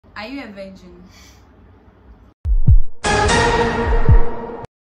Are you a virgin?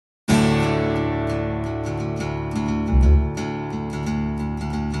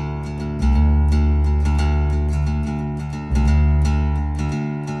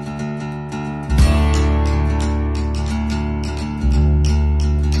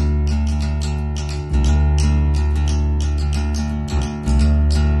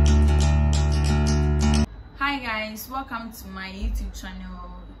 Hi guys, welcome to my YouTube channel.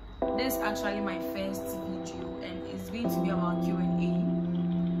 This is actually my first video and it's going to be about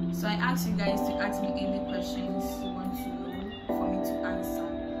Q&A. So I asked you guys to ask me any questions you want to know for me to answer.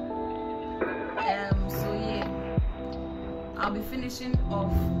 So yeah, I'll be finishing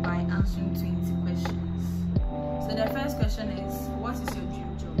off by answering 20 questions. So the first question is, what is your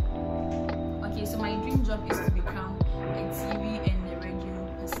dream job? Okay, so my dream job is to become a TV and a radio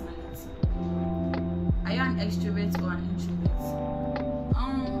personality. Are you an extrovert or an introvert?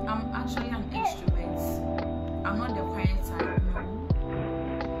 I'm actually an extrovert. I'm not the quiet type, no.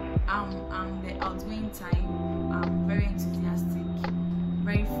 I'm the outgoing type. I'm very enthusiastic,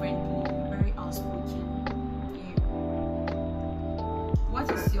 very friendly, very outspoken. Yeah. What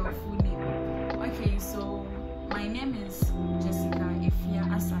is your full name? Okay, so my name is Jessica Efia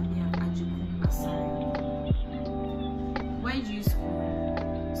Asabia Ajuku Asari. Where do you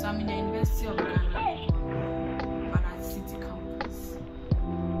school? So I'm in the University of Ghana.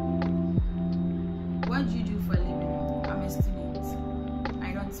 What do you do for a living? I'm a student.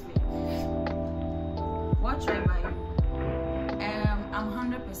 I don't speak. What tribe are you? I'm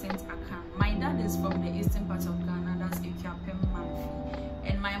 100% Akan. My dad is from the eastern part of Ghana, that's Ekuapem Manfi.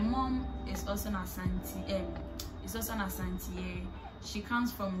 And my mom is also an Asante. She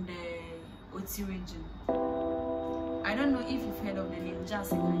comes from the Oti region. I don't know if you've heard of the name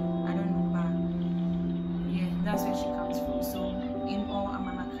Jessica. I don't know, but yeah, that's where she comes from. So in all, I'm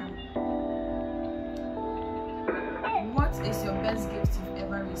an Akan. What is your best gift you've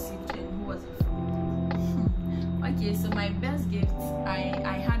ever received and who was it from? Okay, so my best gift,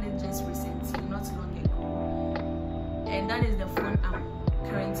 I had it just recently, not long ago, and that is the phone I'm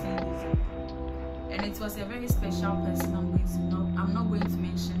currently using. And it was a very special person. I'm not going to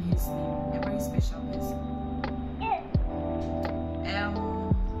mention his name. A very special person.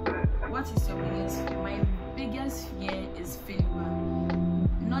 What is your biggest fear? My biggest fear is failure.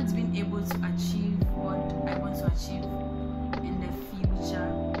 Not being able to achieve what I want to achieve in the future.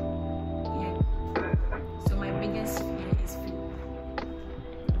 Yeah. So my biggest fear is failure.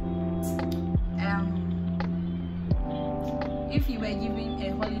 If you were given a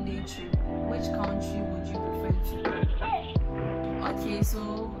holiday trip, which country would you prefer to go? Okay, so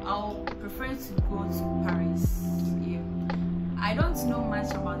I'll prefer to go to Paris. Yeah. I don't know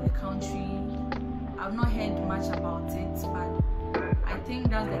much about the country. I've not heard much about it, but I think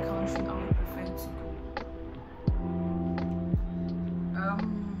that's the country I would prefer to go.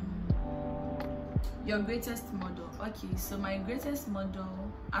 Your greatest model. Okay, so my greatest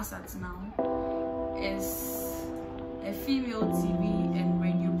model as at now is a female TV and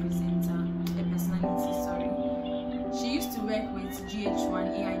radio presenter, a personality, sorry. She used to work with GH1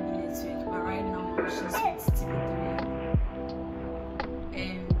 AIB Network, but right now she's with TV3.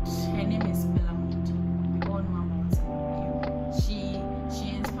 And her name is Bella Moody. We all know about her. She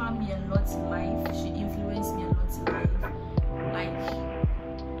inspired me a lot in life. She influenced me a lot in life. Like,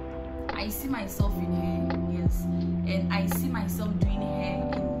 I see myself in her, yes, and I see myself doing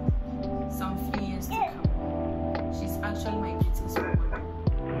her in some few years to come. She's actually my greatest model.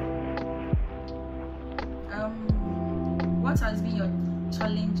 What has been your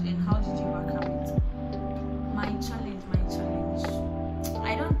challenge and how did you overcome it? My challenge.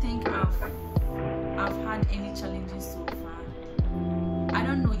 I don't think I've had any challenges so far. I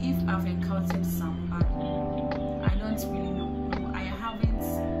don't know if I've encountered some, but I don't really know. No, I haven't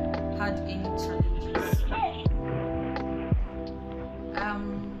had any challenges.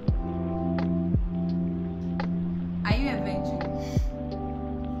 Are you a virgin?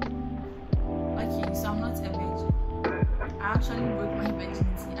 Okay, so I'm not a virgin. I actually broke my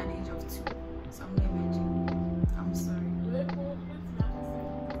virginity at the age of 2, so I'm not a virgin. I'm sorry.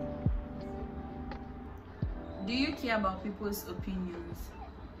 Do you care about people's opinions?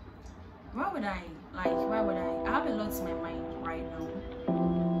 Why would I? I have a lot in my mind right now.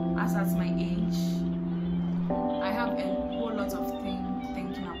 As at my age, I have a whole lot of things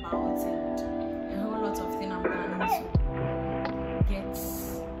thinking about and a whole lot of things I'm planning to get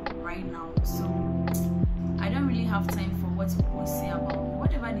right now. So I don't really have time for what people say about me.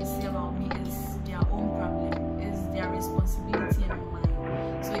 Whatever they say about me is their own problem, is their responsibility and not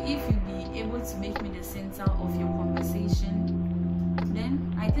mine. So if you be able to make me the center of your conversation,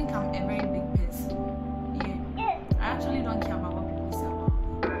 then I think I'm a very big person. Yeah, I actually don't care about what people say about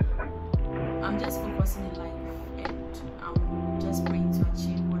me. I'm just focusing in life, and I'm just praying to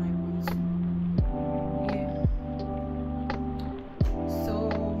achieve what I want to. Yeah. So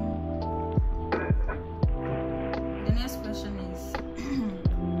the next question is,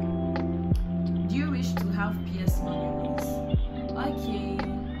 do you wish to have piercing on your nose? Okay,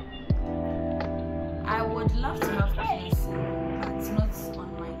 I would love to have piercing, but not on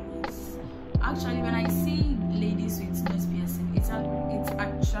my nose. Actually, when I see ladies with nose piercing, it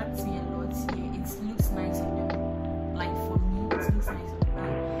attracts me a lot. Yeah, it looks nice on them. Like for me, it looks nice on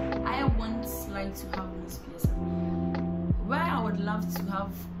them. But I won't like to have nose piercing. Where I would love to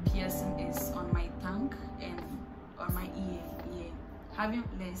have piercing is on my tongue and on my ear. Yeah, having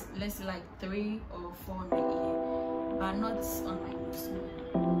let's say like 3 or 4 on my ear, but not on my nose.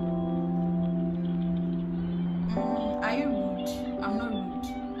 Are you rude? I'm not rude,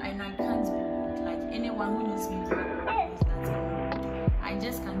 and I can't be rude. Like anyone who knows me very well knows that I'm not rude. I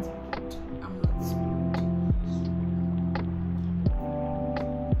just can't be rude. I'm not rude.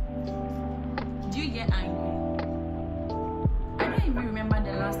 Do you get angry? I don't even remember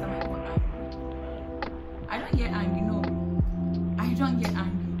the last time I got angry. I don't get angry. No, I don't get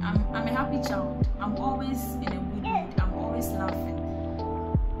angry. I'm a happy child. I'm always in a good mood. I'm always laughing.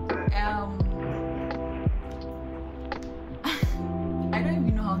 I don't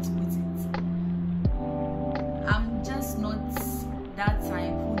even know how to put it. I'm just not that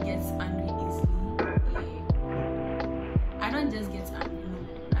type who gets angry easily. Yeah. I don't just get angry. No,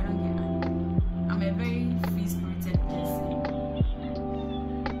 I don't get angry. I'm a very free-spirited person.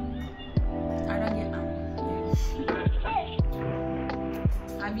 I don't get angry.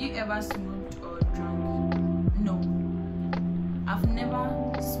 Yeah. Have you ever smoked or drunk? No. I've never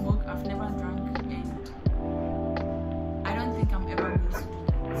smoked. I've never drunk, and I don't think I'm ever going to do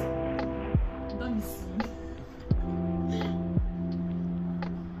that. Don't be silly.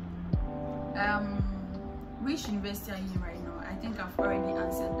 Which university are you in right now? I think I've already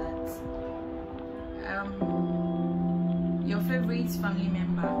answered that. Your favorite family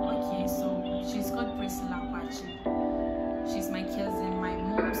member? Okay, so she's called Priscilla Apache. She's my cousin, my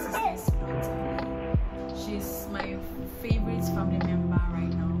mom's sister's daughter. She's my favorite family member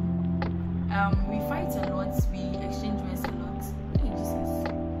right now. We fight a lot, we exchange words a lot. Hey, Jesus.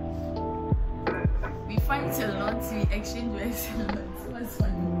 We fight a lot, we exchange words a lot. What's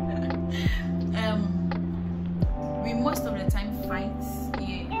funny? We most of the time fight,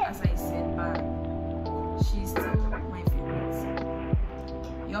 yeah, as I said, but she's still my favorite.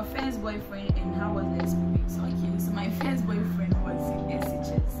 Your first boyfriend, and how was the experience? Okay, so my first boyfriend was in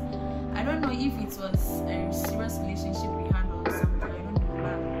SHS. I don't know if it was a serious relationship we had or something, I don't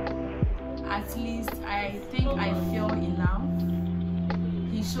know, but at least I think I fell in love.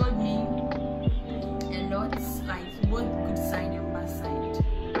 He showed me a lot, like both good side and bad side.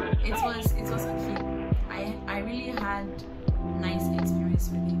 It was okay. I really had nice experience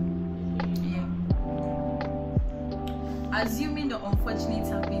with him. Yeah. Assuming the unfortunate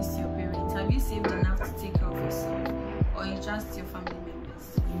happens to your parents, have you saved enough to take care of yourself, or you trust your family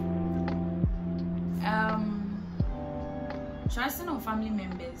members? Trusting on family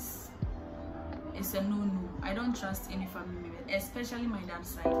members is a no-no. I don't trust any family member, especially my dad's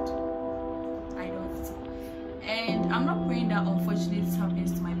side. I don't. And I'm not praying that unfortunate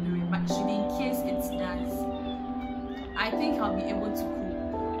happens to my parents, but should in case it does, I think I'll be able to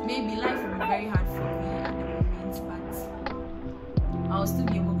cope. Maybe life will be very hard for me at the moment, but I'll still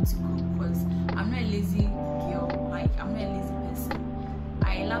be able to cope because I'm not a lazy girl. Like, I'm not a lazy person.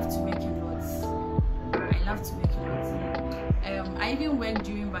 I love to work a lot. I even work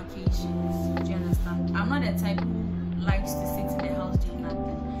during vacations. Do you understand? I'm not the type who likes to sit in the house doing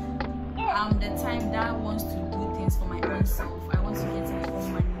nothing. I'm the type that wants to do things for my own self. I want to get my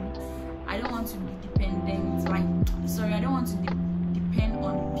own money. I don't want to be dependent. I don't want to depend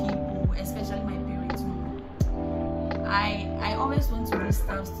on people, especially my parents. I always want to do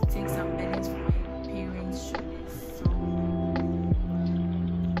stuff to take some burdens from my parents' shoulders. So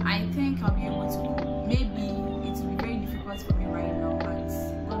I think I'll be able to cope. Maybe it will be very difficult for me right now, but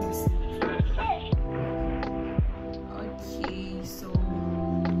God will see. Okay, so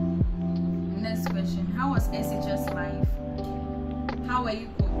next question. How was SHS life? How were you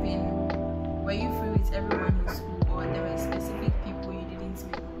coping? Were you free with everyone in school, or there were specific people you didn't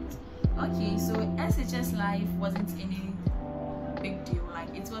meet with? Okay, so SHS life wasn't any big deal.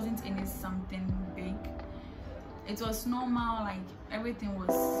 Like, it wasn't any something big. It was normal. Like, everything was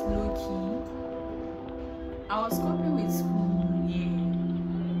low key. I was coping with school.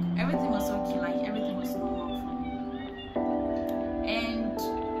 Yeah, everything was okay. Like, everything was normal for me.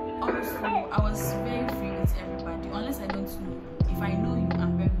 also I was very free with everybody, unless I don't know you. If I know you,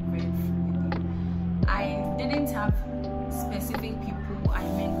 I'm very free with you. I didn't have specific people I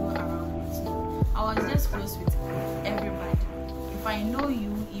mingle around with. I was just close with everybody. If I know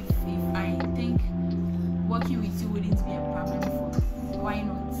you, if I think working with you wouldn't be a problem for me, why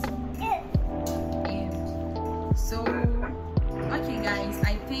not? So okay guys,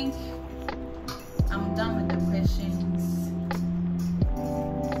 I think I'm done with the questions.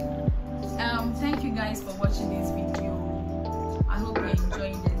 Thank you guys for watching this video. I hope you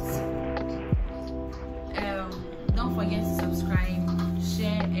enjoyed it. Don't forget to subscribe,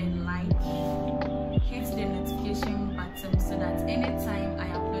 share and like. Hit the notification button so that anytime I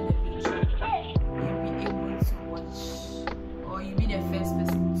upload a video, you'll be able to watch, or you'll be the first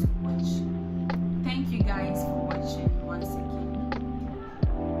person to watch. Thank you guys for watching once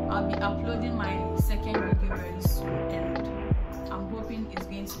again. I'll be uploading my second video very soon, and I'm hoping it's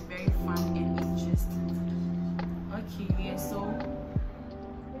going to be very fun and interesting. Okay, yeah, so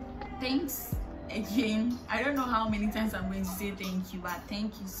thanks again. I don't know how many times I'm going to say thank you, but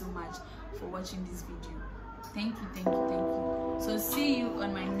thank you so much for watching this video. Thank you. So see you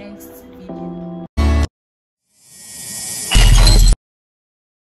on my next video.